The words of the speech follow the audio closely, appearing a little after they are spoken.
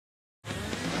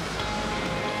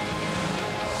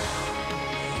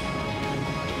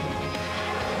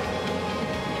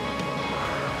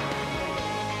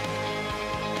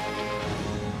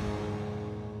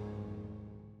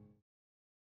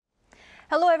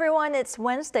Hello everyone, it's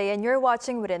Wednesday and you're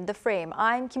watching Within the Frame.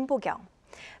 I'm Kim Bo-kyung.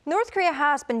 North Korea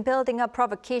has been building up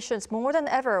provocations more than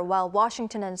ever while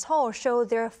Washington and Seoul show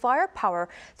their firepower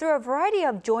through a variety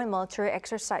of joint military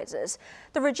exercises.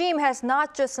 The regime has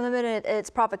not just limited its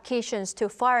provocations to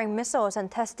firing missiles and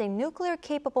testing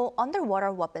nuclear-capable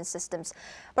underwater weapon systems,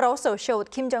 but also showed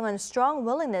Kim Jong-un's strong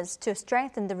willingness to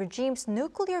strengthen the regime's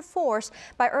nuclear force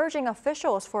by urging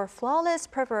officials for flawless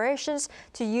preparations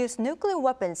to use nuclear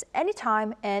weapons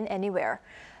anytime and anywhere.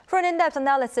 For an in-depth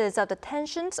analysis of the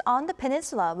tensions on the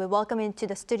peninsula, we welcome into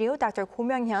the studio Doctor Go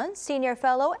Myong-hyun, Senior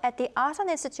Fellow at the Asan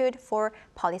Institute for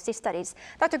Policy Studies.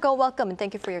 Dr. Go, welcome and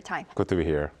thank you for your time. Good to be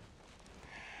here.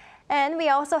 And we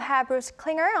also have Bruce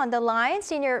Klingner on the line,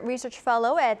 Senior Research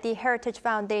Fellow at the Heritage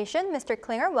Foundation. Mr.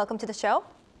 Klingner, welcome to the show.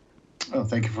 Oh,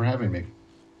 thank you for having me.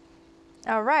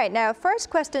 All right. Now,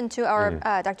 first question to our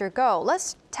Dr. Go.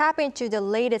 Let's tap into the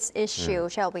latest issue,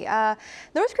 shall we?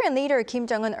 North Korean leader Kim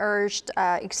Jong-un urged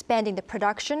expanding the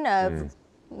production of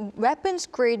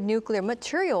weapons-grade nuclear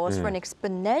materials for an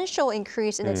exponential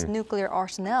increase in its nuclear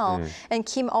arsenal. And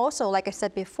Kim also, like I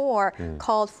said before,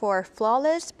 called for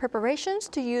flawless preparations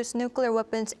to use nuclear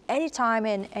weapons anytime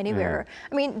and anywhere.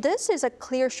 I mean, this is a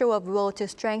clear show of will to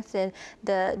strengthen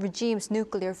the regime's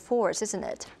nuclear force, isn't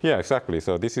it? Yeah, exactly.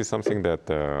 So this is something that,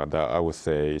 that I would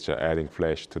say is adding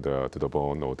flesh to the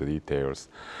bone or the details.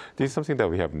 This is something that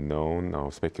we have known or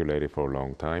speculated for a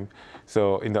long time.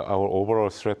 So in our overall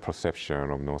threat perception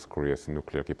of North Korea's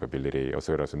nuclear capability, as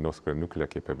well as North Korea's nuclear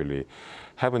capability,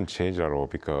 haven't changed at all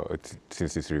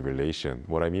since its revelation.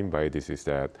 What I mean by this is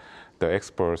that the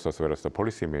experts as well as the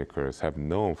policymakers have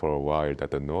known for a while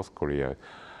that the North Korea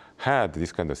had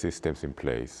these kind of systems in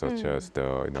place, such as the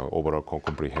overall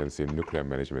comprehensive nuclear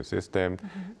management system,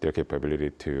 their capability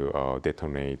to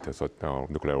detonate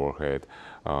nuclear warhead,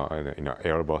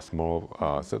 Airbus move.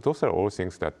 So those are all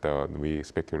things that we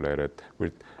speculated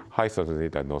with high certainty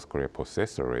that North Korea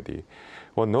possessed already.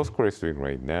 What North Korea is doing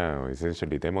right now is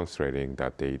essentially demonstrating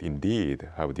that they indeed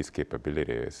have these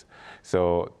capabilities.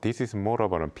 So this is more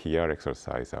of a PR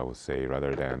exercise, I would say,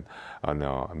 rather than a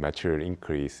material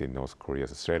increase in North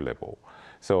Korea's threat level.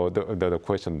 So the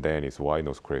question then is why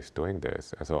North Korea is doing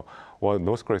this. And so what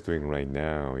North Korea is doing right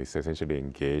now is essentially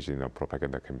engaged in a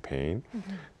propaganda campaign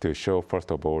to show,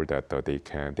 first of all, that they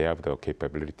have the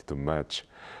capability to match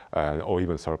or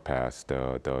even surpass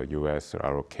the U.S.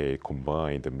 ROK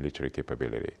combined military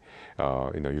capability,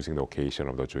 using the occasion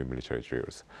of the joint military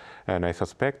drills. And I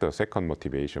suspect the second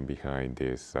motivation behind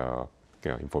this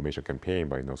information campaign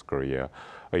by North Korea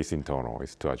is internal.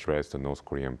 It's to address the North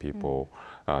Korean people,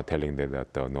 telling them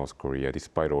that North Korea,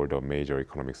 despite all the major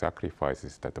economic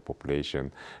sacrifices that the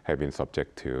population have been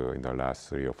subject to in the last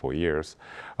 3 or 4 years,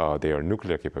 their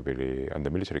nuclear capability and the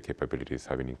military capabilities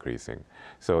have been increasing.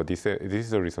 So this is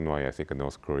the reason why I think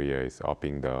North Korea is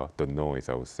upping the noise,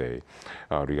 I would say,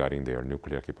 regarding their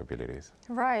nuclear capabilities.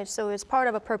 Right, so it's part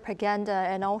of a propaganda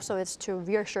and also it's to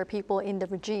reassure people in the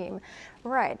regime.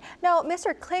 Right. Now,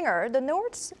 Mr. Klingner, the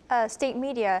North state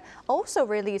media also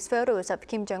released photos of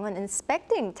Kim Jong-un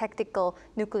inspecting tactical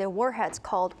nuclear warheads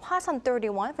called Hwasan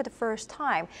 31 for the first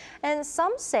time. And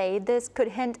some say this could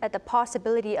hint at the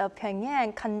possibility of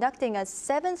Pyongyang conducting a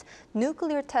 7th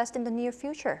nuclear test in the near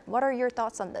future. What are your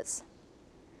thoughts on this?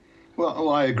 Well,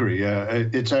 I agree.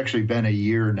 It's actually been a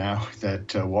year now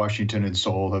that Washington and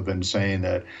Seoul have been saying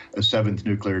that a 7th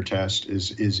nuclear test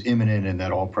is imminent and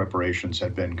that all preparations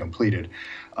have been completed.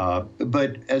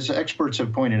 But as experts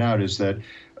have pointed out, is that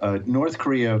North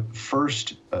Korea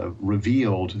first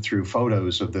revealed through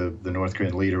photos of the North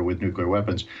Korean leader with nuclear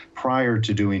weapons prior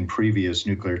to doing previous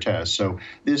nuclear tests. So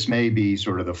this may be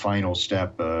sort of the final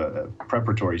step,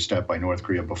 preparatory step by North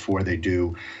Korea before they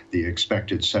do the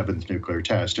expected 7th nuclear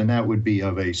test. And that would be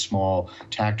of a small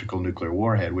tactical nuclear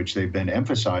warhead, which they've been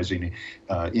emphasizing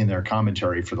in their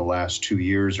commentary for the last 2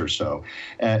 years or so.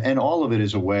 And all of it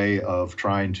is a way of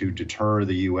trying to deter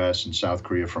the U.S. and South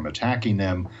Korea from attacking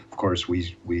them. Of course,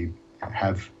 we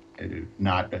have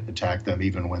not attacked them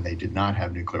even when they did not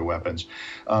have nuclear weapons.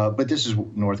 But this is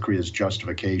North Korea's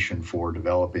justification for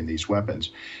developing these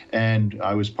weapons. And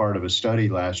I was part of a study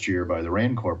last year by the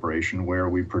RAND Corporation where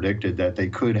we predicted that they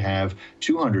could have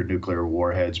 200 nuclear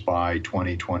warheads by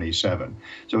 2027.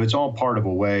 So it's all part of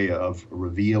a way of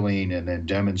revealing and then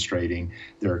demonstrating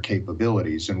their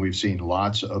capabilities. And we've seen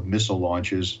lots of missile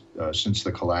launches since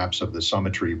the collapse of the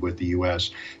summitry with the U.S.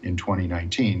 in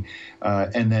 2019.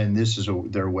 And then this is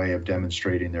their way of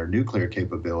demonstrating their nuclear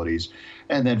capabilities.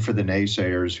 And then for the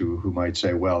naysayers who might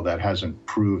say, well, that hasn't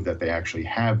proved that they actually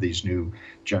have these new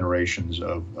generations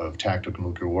of tactical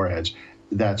nuclear warheads,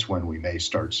 that's when we may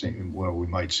start seeing, well, we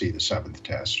might see the 7th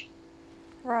test.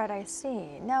 Right, I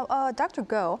see. Now, Dr.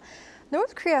 Go,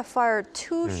 North Korea fired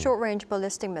two short-range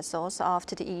ballistic missiles off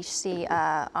to the East Sea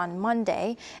on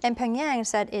Monday, and Pyongyang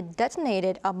said it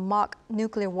detonated a mock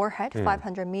nuclear warhead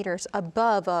 500 meters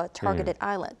above a targeted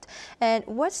island. And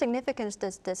what significance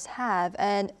does this have?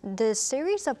 And this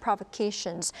series of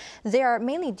provocations, they are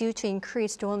mainly due to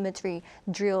increased dual military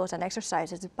drills and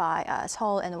exercises by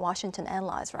Seoul and Washington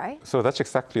allies, right? So that's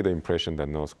exactly the impression that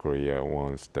North Korea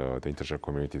wants the international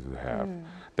community to have.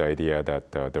 The idea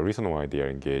that the reason why they are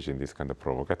engaged in this kind of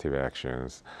provocative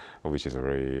actions, which is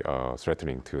very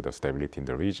threatening to the stability in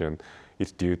the region,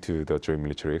 is due to the joint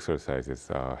military exercises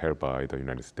held by the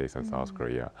United States and South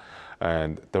Korea.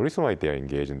 And the reason why they are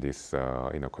engaged in this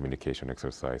communication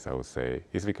exercise, I would say,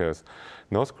 is because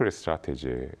North Korea's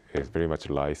strategy is very much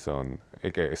lies on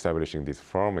establishing this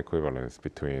firm equivalence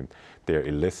between their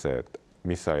illicit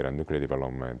missile and nuclear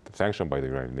development sanctioned by the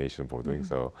United Nations for doing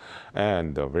so,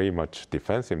 and the very much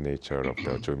defensive nature of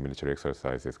the joint military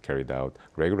exercises carried out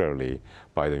regularly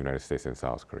by the United States and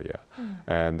South Korea.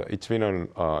 And it's been a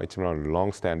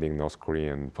long-standing North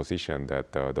Korean position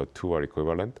that the two are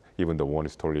equivalent, even though one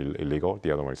is totally illegal,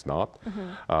 the other one is not.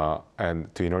 And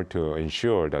in order to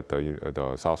ensure that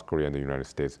the South Korea and the United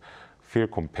States feel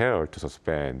compelled to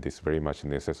suspend this very much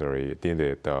necessary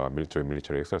needed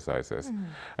military exercises.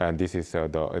 And this is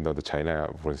the China,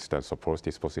 for instance, supports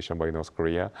this position by North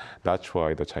Korea. That's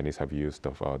why the Chinese have used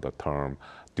the term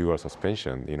dual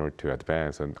suspension in order to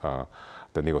advance and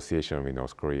the negotiation with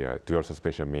North Korea. Dual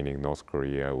suspension meaning North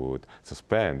Korea would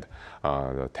suspend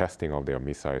the testing of their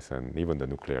missiles and even the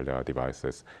nuclear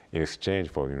devices in exchange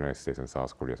for the United States and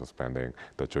South Korea suspending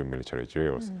the joint military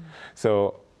drills.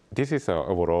 So this is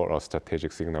overall a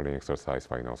strategic signaling exercise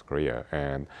by North Korea.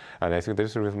 And I think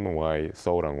there's a reason why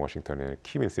Seoul and Washington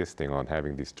keep insisting on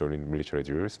having these joint military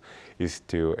drills is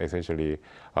to essentially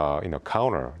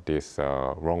counter this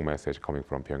wrong message coming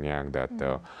from Pyongyang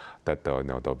that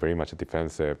the very much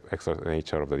defensive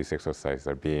nature of these exercises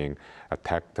are being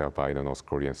attacked by the North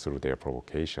Koreans through their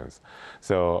provocations.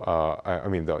 So I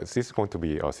mean, this is going to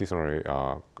be a seasonal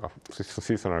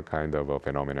kind of a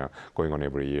phenomena going on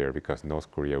every year because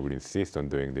North Korea will insist on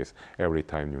doing this every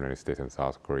time the United States and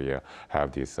South Korea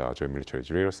have these joint military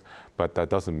drills. But that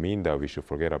doesn't mean that we should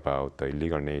forget about the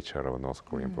illegal nature of North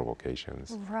Korean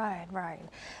provocations. Right, right.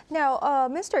 Now,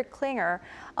 Mr. Klingner,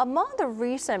 among the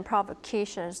recent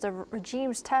provocations, the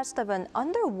regime's test of an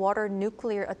underwater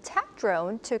nuclear attack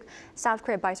drone took South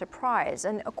Korea by surprise.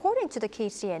 And according to the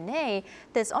KCNA,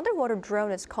 this underwater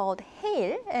drone is called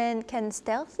Hail and can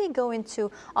stealthily go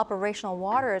into operational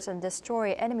waters and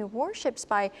destroy enemy warships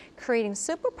by creating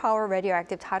superpower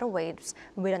radioactive tidal waves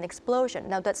with an explosion.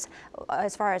 Now, that's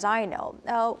as far as I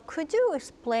know. Could you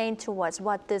explain to us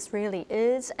what this really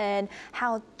is and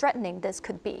how threatening this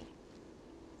could be?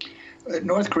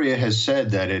 North Korea has said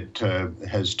that it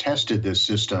has tested this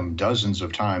system dozens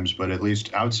of times, but at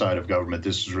least outside of government,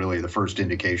 this is really the first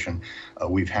indication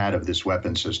we've had of this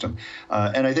weapon system.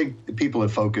 And I think people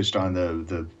have focused on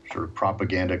the sort of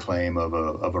propaganda claim of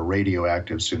a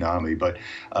radioactive tsunami. But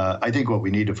I think what we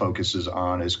need to focus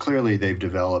on is clearly they've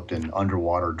developed an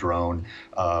underwater drone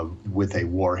with a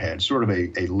warhead, sort of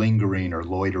a lingering or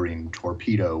loitering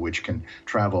torpedo, which can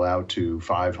travel out to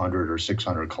 500 or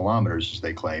 600 kilometers, as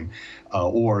they claim,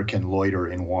 or can loiter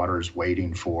in waters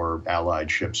waiting for Allied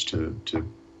ships to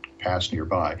pass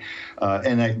nearby.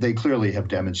 And they clearly have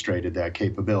demonstrated that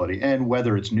capability. And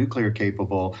whether it's nuclear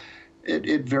capable,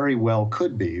 it very well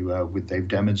could be. They've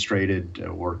demonstrated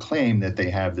or claimed that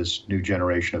they have this new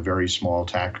generation of very small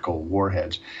tactical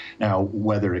warheads. Now,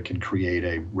 whether it can create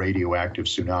a radioactive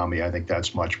tsunami, I think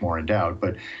that's much more in doubt.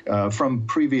 But from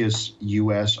previous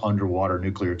U.S. underwater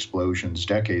nuclear explosions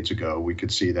decades ago, we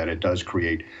could see that it does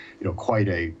create, quite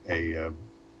a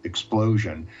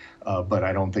explosion. But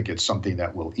I don't think it's something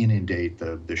that will inundate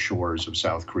the shores of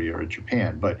South Korea or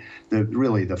Japan. But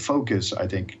really the focus, I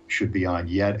think, should be on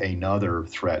yet another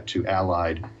threat to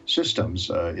allied systems,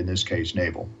 in this case,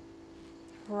 naval.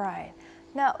 Right.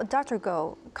 Now, Dr.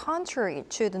 Go, contrary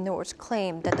to the North's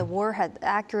claim that the warhead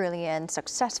accurately and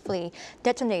successfully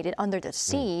detonated under the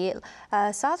sea,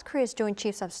 South Korea's Joint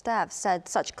Chiefs of Staff said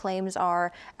such claims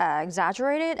are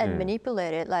exaggerated and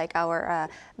manipulated, like our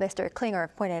Mr. Klingner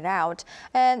pointed out.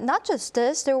 And not just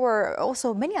this, there were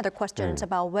also many other questions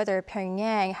about whether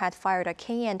Pyongyang had fired a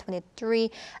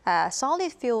KN-23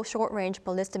 solid fuel short-range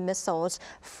ballistic missiles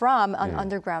from an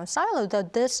underground silo, though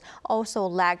this also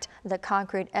lacked the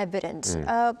concrete evidence.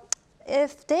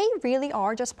 If they really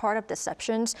are just part of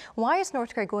deceptions, why is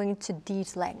North Korea going to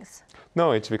these lengths?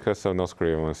 No, it's because North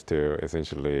Korea wants to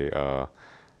essentially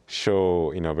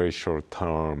show in a very short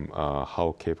term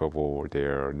how capable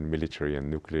their military and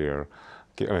nuclear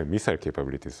missile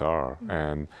capabilities are,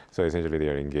 and so essentially they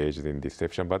are engaged in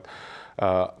deception. But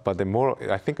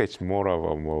I think it's more of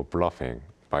a more bluffing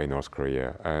by North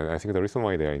Korea, and I think the reason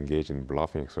why they are engaged in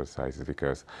bluffing exercise is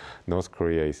because North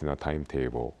Korea is in a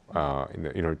timetable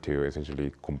in order to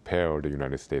essentially compel the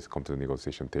United States come to the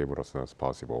negotiation table as soon as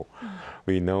possible.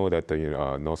 We know that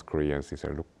the North Koreans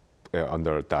are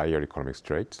under dire economic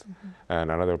straits,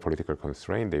 and another political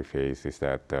constraint they face is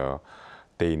that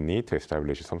they need to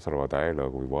establish some sort of a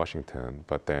dialogue with Washington,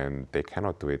 but then they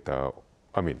cannot do it.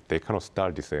 They cannot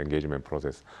start this engagement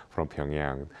process from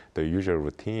Pyongyang. The usual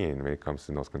routine when it comes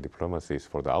to North Korean diplomacy is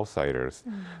for the outsiders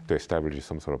to establish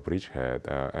some sort of bridgehead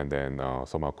and then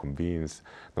somehow convince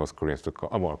North Koreans to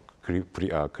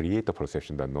create the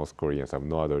perception that North Koreans have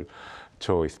no other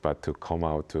choice but to come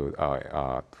out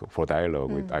for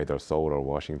dialogue with either Seoul or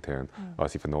Washington,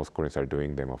 as if North Koreans are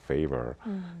doing them a favor.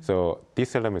 So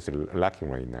this element is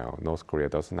lacking right now. North Korea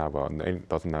doesn't have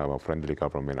a friendly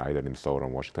government either in Seoul or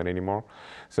Washington anymore.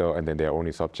 So and then they are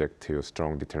only subject to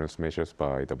strong deterrence measures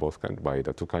by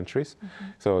the two countries.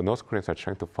 So North Koreans are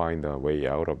trying to find a way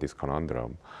out of this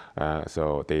conundrum.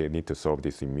 So they need to solve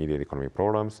these immediate economic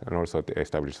problems and also to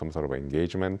establish some sort of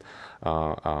engagement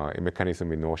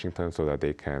mechanism in Washington so that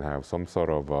they can have some sort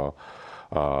of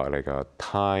like a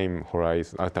time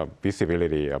horizon,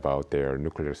 visibility about their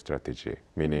nuclear strategy.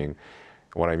 Meaning,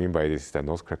 what I mean by this is that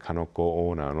North Korea cannot go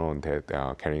on and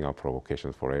on carrying out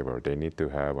provocations forever. They need to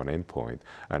have an endpoint.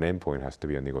 An endpoint has to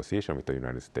be a negotiation with the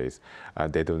United States.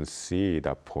 They don't see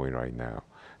that point right now.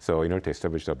 So in order to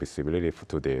establish the visibility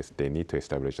to this, they need to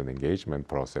establish an engagement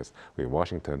process with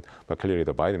Washington. But clearly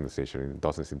the Biden administration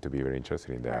doesn't seem to be very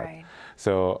interested in that. Right.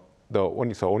 So the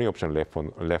only option left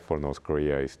for North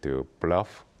Korea is to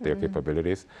bluff their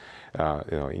capabilities,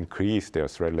 increase their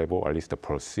threat level, at least the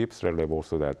perceived threat level,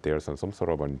 so that there's some sort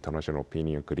of an international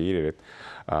opinion created,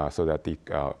 so that the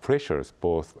pressures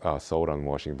both Seoul and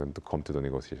Washington to come to the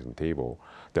negotiation table.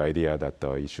 The idea that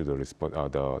the issue,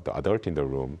 the adult in the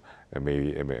room,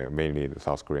 mainly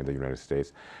South Korea and the United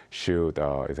States, should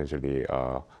essentially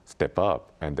step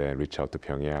up and then reach out to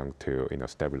Pyongyang to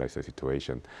stabilize the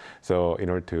situation. So in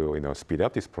order to speed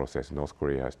up this process, North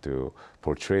Korea has to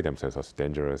portray themselves as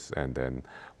dangerous and then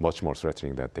much more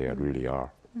threatening than they really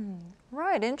are.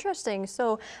 Right, interesting.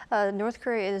 So North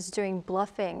Korea is doing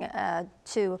bluffing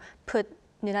to put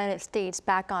the United States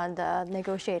back on the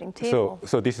negotiating table.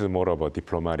 So this is more of a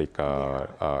diplomatic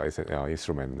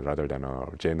instrument rather than a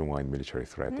genuine military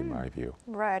threat, in my view.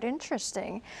 Right,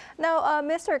 interesting. Now,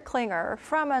 Mr. Klingner,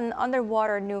 from an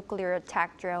underwater nuclear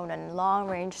attack drone and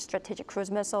long-range strategic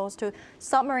cruise missiles to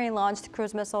submarine-launched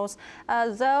cruise missiles,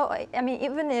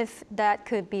 even if that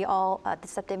could be all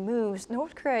deceptive moves,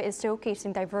 North Korea is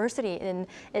showcasing diversity in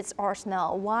its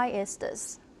arsenal. Why is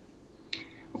this?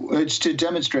 It's to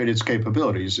demonstrate its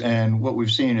capabilities, and what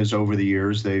we've seen is over the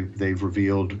years they've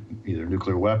revealed either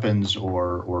nuclear weapons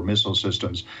or missile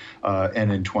systems.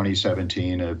 And in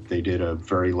 2017, they did a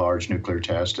very large nuclear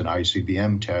test, an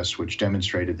ICBM test, which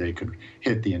demonstrated they could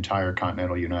hit the entire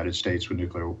continental United States with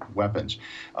nuclear weapons.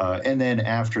 And then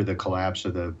after the collapse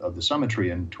of the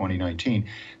Summitry in 2019,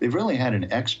 they've really had an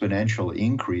exponential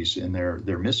increase in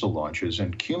their missile launches.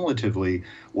 And cumulatively,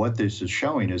 what this is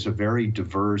showing is a very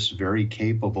diverse, very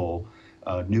capable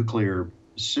nuclear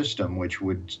system, which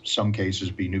would some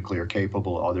cases be nuclear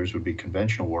capable, others would be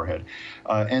conventional warhead.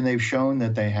 And they've shown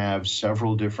that they have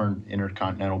several different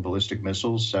intercontinental ballistic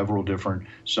missiles, several different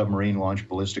submarine launched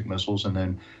ballistic missiles, and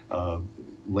then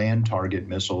land target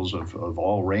missiles of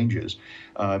all ranges.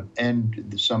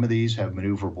 And some of these have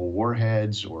maneuverable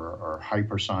warheads or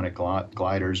hypersonic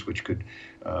gliders, which could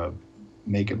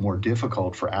make it more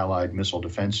difficult for Allied missile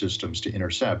defense systems to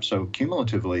intercept. So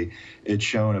cumulatively, it's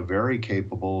shown a very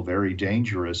capable, very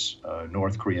dangerous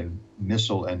North Korean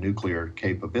missile and nuclear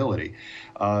capability.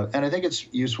 And I think it's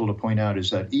useful to point out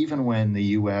is that even when the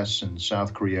U.S. and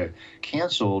South Korea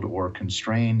canceled or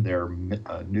constrained their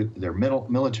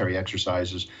military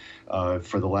exercises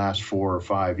for the last 4 or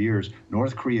 5 years,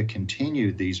 North Korea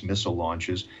continued these missile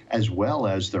launches as well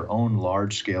as their own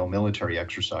large-scale military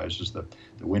exercises, the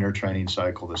winter training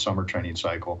cycle, the summer training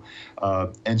cycle.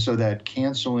 And so that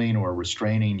canceling or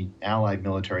restraining Allied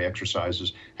military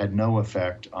exercises had no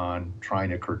effect on trying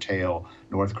to curtail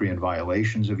North Korean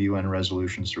violations of UN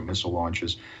resolutions through missile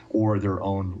launches or their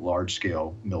own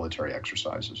large-scale military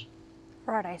exercises.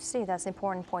 Right, I see. That's an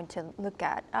important point to look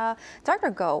at.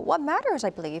 Dr. Go, what matters, I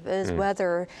believe, is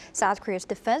whether South Korea's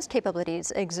defense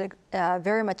capabilities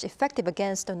very much effective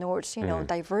against the North's,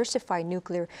 diversified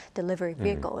nuclear delivery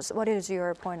vehicles. What is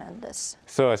your point on this?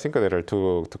 So I think there are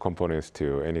two components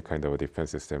to any kind of a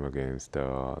defense system against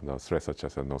the threats such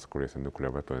as North Korea's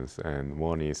nuclear weapons. And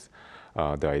one is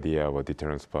the idea of a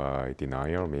deterrence by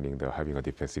denial, meaning having a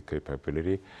defensive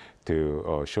capability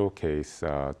to showcase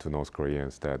to North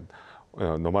Koreans that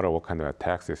no matter what kind of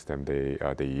attack system they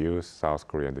use, South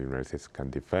Korea and the United States can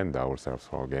defend ourselves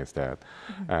against that.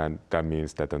 And that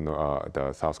means that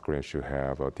the South Koreans should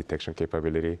have a detection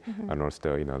capability and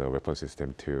also the weapon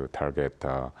system to target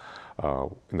the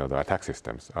attack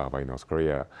systems by North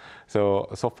Korea. So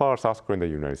far, South Korea and the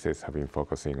United States have been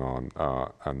focusing on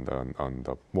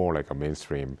the more like a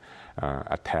mainstream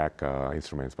attack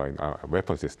instruments by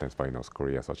weapon systems by North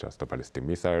Korea, such as the ballistic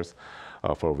missiles,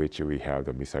 for which we have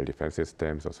the missile defense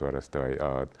systems, as well as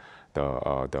the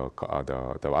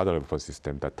other weapon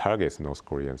system that targets North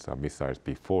Koreans missiles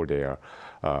before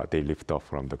they lift off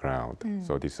from the ground.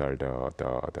 So these are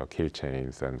the kill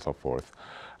chains and so forth.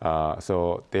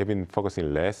 So they've been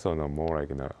focusing less on a more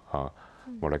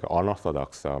like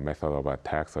unorthodox method of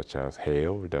attack, such as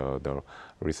hail, the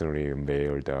recently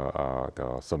unveiled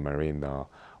the submarine,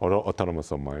 autonomous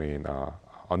submarine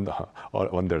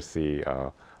undersea,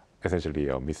 essentially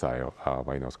a missile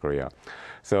by North Korea.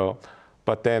 So,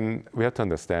 but then we have to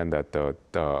understand that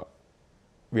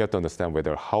we have to understand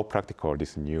whether how practical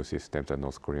these new systems that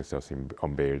North Koreans just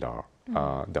unveiled are.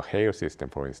 The hail system,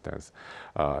 for instance,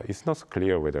 it's not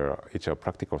clear whether it's a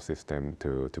practical system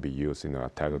to be used in an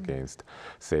attack against,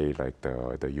 say, like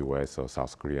the U.S. or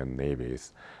South Korean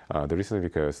navies. The reason is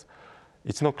because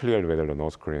it's not clear whether the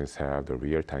North Koreans have the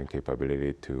real-time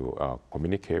capability to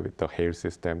communicate with the hail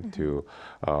system to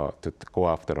go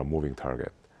after a moving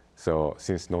target. So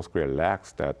since North Korea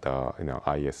lacks that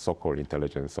IS so-called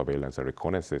intelligence surveillance and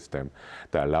reconnaissance system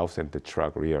that allows them to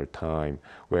track real time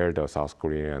where the South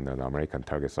Korean and American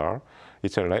targets are,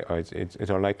 it's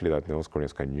unlikely that North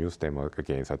Koreans can use them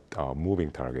against a moving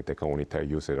target. They can only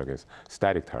use it against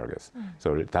static targets.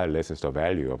 So that lessens the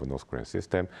value of a North Korean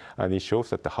system, and it shows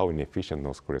that how inefficient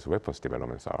North Korea's weapons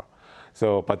developments are.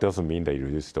 So, but doesn't mean they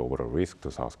reduce the overall risk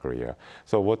to South Korea.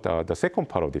 So what the second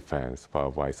part of defense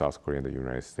by South Korea and the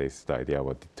United States is the idea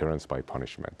of deterrence by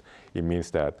punishment. It means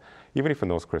that even if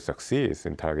North Korea succeeds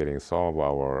in targeting some of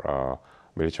our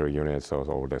military units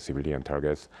or the civilian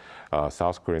targets,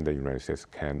 South Korea and the United States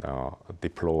can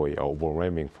deploy an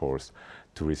overwhelming force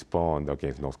to respond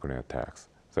against North Korean attacks.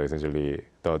 So essentially,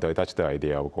 that's the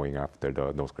idea of going after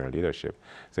the North Korean leadership.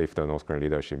 So if the North Korean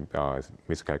leadership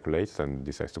miscalculates and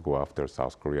decides to go after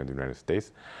South Korea and the United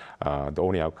States, the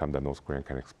only outcome that North Korea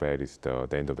can expect is the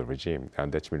end of the regime.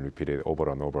 And that's been repeated over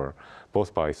and over,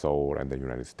 both by Seoul and the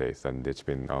United States. And it's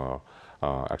been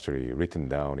actually written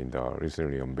down in the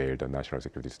recently unveiled national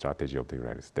security strategy of the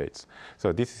United States.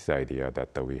 So this is the idea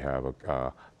that we have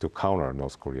to counter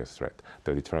North Korea's threat,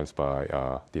 the deterrence by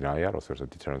denial, also the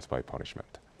deterrence by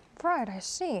punishment. Right, I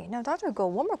see. Now, Dr. Go,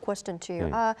 one more question to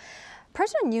you.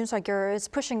 President Yoon Suk-yeol is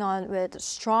pushing on with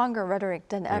stronger rhetoric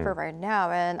than ever right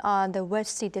now. And on the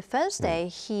West Sea Defense Day,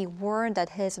 he warned that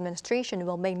his administration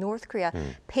will make North Korea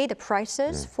pay the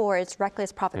prices for its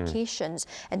reckless provocations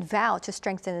and vow to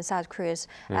strengthen South Korea's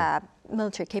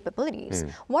military capabilities.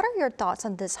 What are your thoughts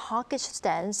on this hawkish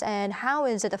stance, and how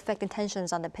is it affecting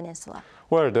tensions on the peninsula?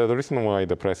 Well, the reason why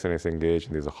the president is engaged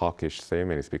in this hawkish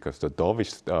statement is because the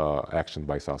dovish action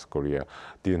by South Korea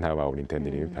didn't have our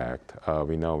intended impact.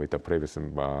 We know with the previous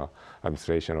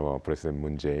administration of President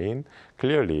Moon Jae-in,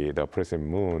 clearly the President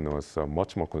Moon was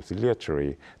much more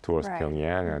conciliatory towards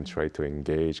Pyongyang and tried to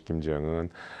engage Kim Jong-un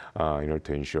in order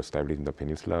to ensure stability in the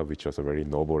peninsula, which was a very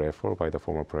noble effort by the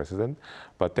former president.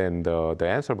 But then the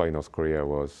answer by North Korea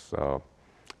was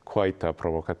quite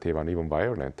provocative and even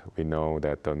violent. We know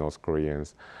that the North Korean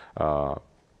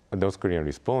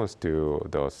response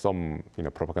to some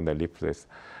propaganda leaflets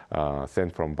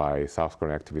sent by South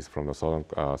Korean activists from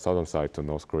the southern side to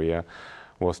North Korea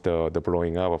was the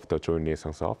blowing up of the Joint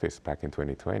Liaison's office back in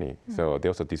 2020. So there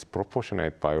was a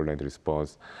disproportionate violent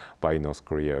response by North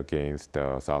Korea against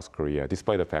South Korea,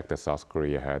 despite the fact that South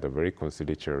Korea had a very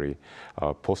conciliatory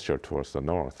posture towards the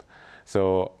North.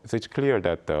 So it's clear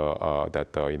that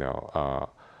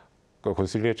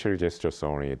conciliatory gestures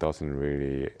only doesn't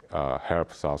really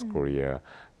help South Korea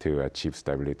to achieve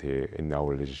stability in our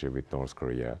relationship with North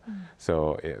Korea.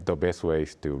 So the best way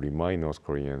is to remind North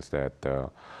Koreans that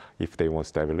if they want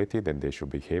stability, then they should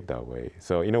behave that way.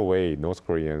 So in a way, North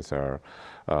Koreans are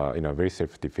in a very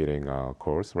self-defeating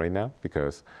course right now,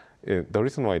 because The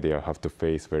reason why they have to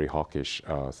face very hawkish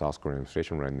South Korean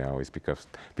administration right now is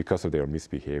because of their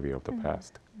misbehavior of the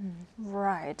past.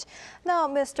 Right. Now,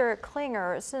 Mr.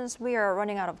 Klingner, since we are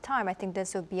running out of time, I think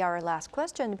this will be our last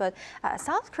question, but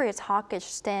South Korea's hawkish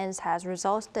stance has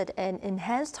resulted in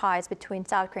enhanced ties between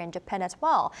South Korea and Japan as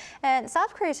well. And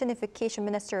South Korea's unification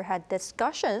minister had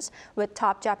discussions with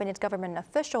top Japanese government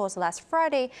officials last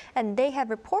Friday, and they have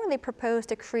reportedly proposed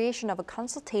the creation of a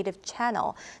consultative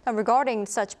channel. Now, regarding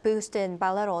such boost in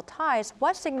bilateral ties,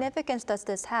 what significance does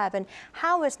this have, and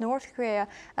how is North Korea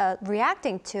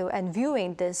reacting to and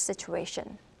viewing this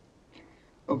situation?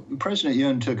 President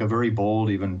Yoon took a very bold,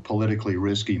 even politically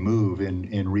risky move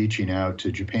in reaching out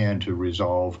to Japan to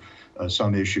resolve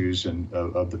some issues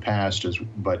of the past,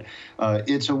 but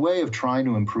it's a way of trying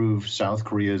to improve South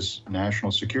Korea's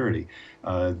national security.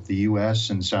 The U.S.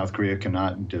 and South Korea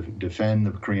cannot defend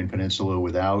the Korean Peninsula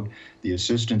without the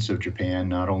assistance of Japan,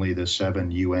 not only the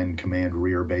 7 UN command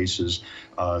rear bases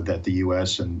that the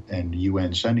U.S. and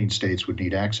UN sending states would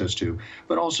need access to,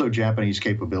 but also Japanese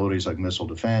capabilities like missile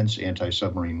defense,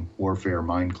 anti-submarine warfare,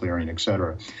 mine clearing,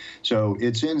 etc. So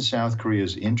it's in South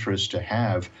Korea's interest to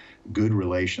have good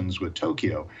relations with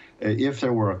Tokyo. If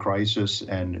there were a crisis,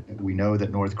 and we know that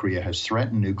North Korea has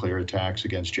threatened nuclear attacks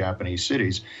against Japanese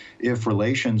cities, if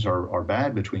relations are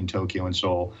bad between Tokyo and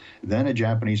Seoul, then a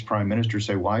Japanese prime minister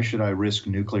say, why should I risk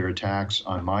nuclear attacks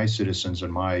on my citizens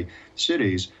and my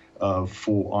cities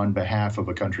on behalf of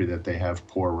a country that they have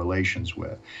poor relations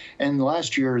with? And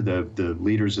last year, the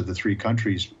leaders of the 3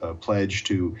 countries pledged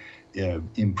to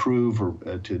improve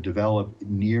or to develop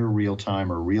near real-time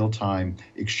or real-time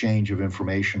exchange of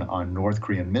information on North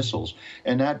Korean missiles.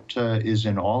 And that is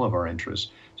in all of our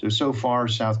interests. So far,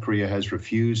 South Korea has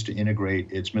refused to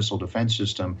integrate its missile defense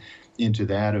system into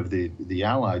that of the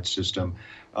Allied system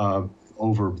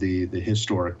over the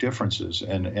historic differences.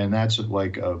 And that's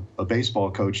like a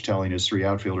baseball coach telling his 3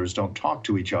 outfielders, don't talk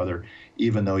to each other,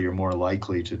 even though you're more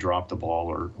likely to drop the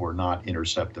ball or not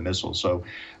intercept the missile. So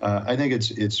I think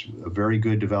it's a very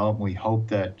good development. We hope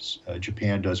that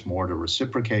Japan does more to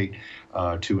reciprocate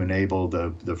to enable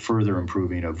the further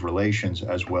improving of relations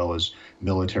as well as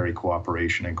military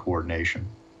cooperation and coordination.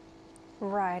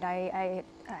 Right, I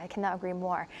cannot agree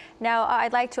more. Now,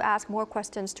 I'd like to ask more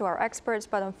questions to our experts,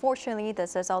 but unfortunately,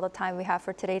 this is all the time we have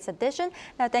for today's edition.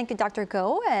 Now, thank you, Dr.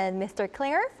 Go and Mr.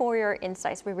 Klingner, for your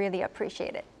insights. We really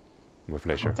appreciate it. My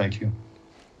pleasure. Thank you.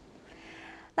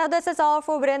 Now, this is all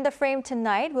for Within the Frame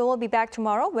tonight. We will be back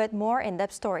tomorrow with more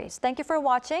in-depth stories. Thank you for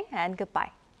watching, and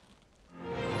goodbye.